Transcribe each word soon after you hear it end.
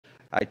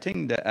I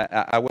think that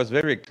I was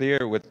very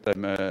clear with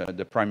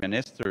the Prime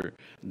Minister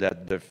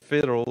that the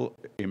Federal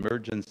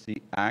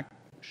Emergency Act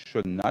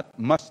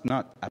must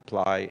not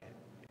apply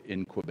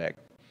in Quebec.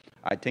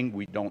 I think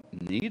we don't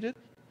need it.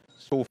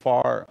 So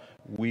far,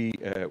 we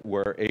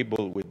were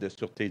able with the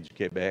Sûreté du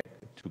Québec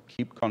to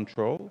keep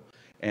control,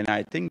 and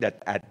I think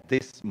that at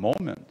this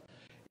moment,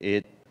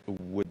 it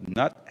would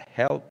not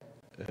help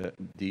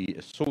the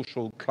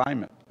social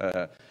climate.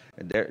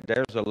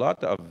 There's a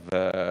lot of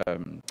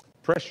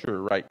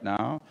pressure right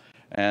now,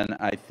 and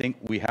I think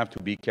we have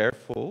to be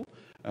careful.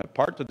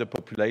 Part of the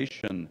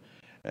population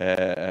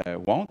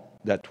want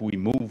that we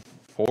move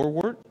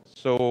forward,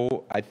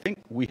 so I think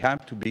we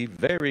have to be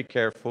very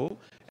careful,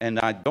 and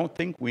I don't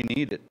think we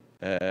need it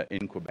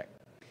in Quebec.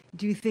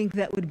 Do you think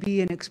that would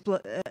be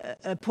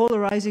a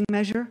polarizing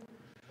measure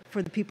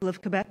for the people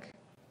of Quebec?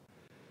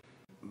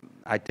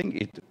 I think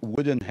it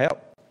wouldn't help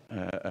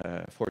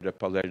for the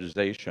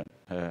polarization.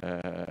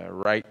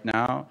 Right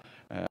now,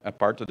 a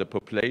part of the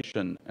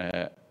population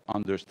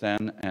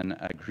understand and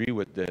agree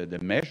with the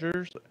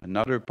measures.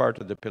 Another part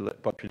of the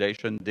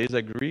population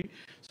disagree.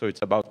 So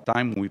it's about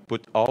time we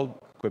put all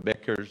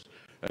Quebecers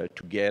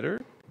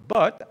together.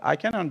 But I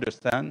can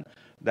understand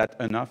that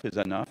enough is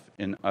enough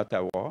in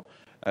Ottawa.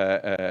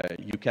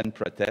 You can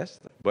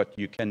protest, but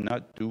you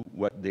cannot do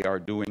what they are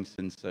doing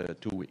since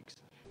 2 weeks.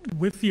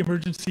 With the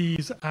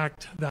Emergencies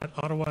Act that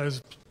Ottawa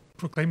is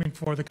proclaiming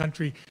for the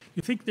country,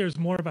 you think there's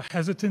more of a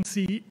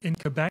hesitancy in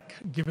Quebec,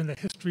 given the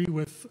history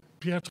with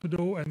Pierre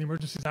Trudeau and the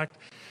Emergencies Act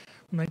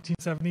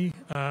 1970?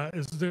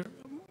 Is there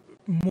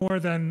more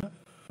than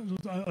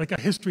like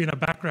a history and a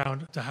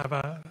background to have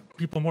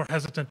people more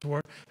hesitant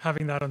toward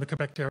having that on the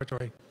Quebec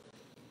territory?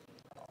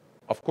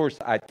 Of course,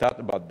 I thought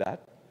about that,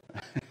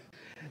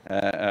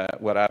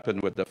 what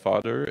happened with the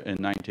father in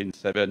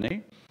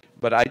 1970.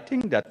 But I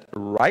think that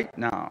right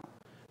now,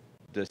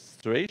 the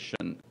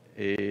situation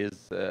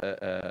is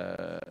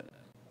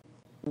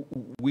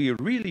we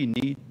really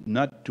need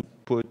not to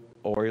put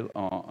oil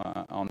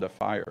on the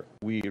fire.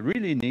 We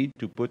really need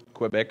to put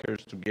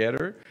Quebecers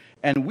together,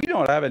 and we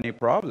don't have any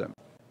problem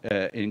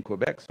in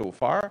Quebec so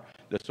far.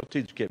 The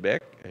Sûreté du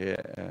Québec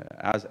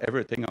has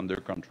everything under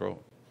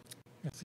control.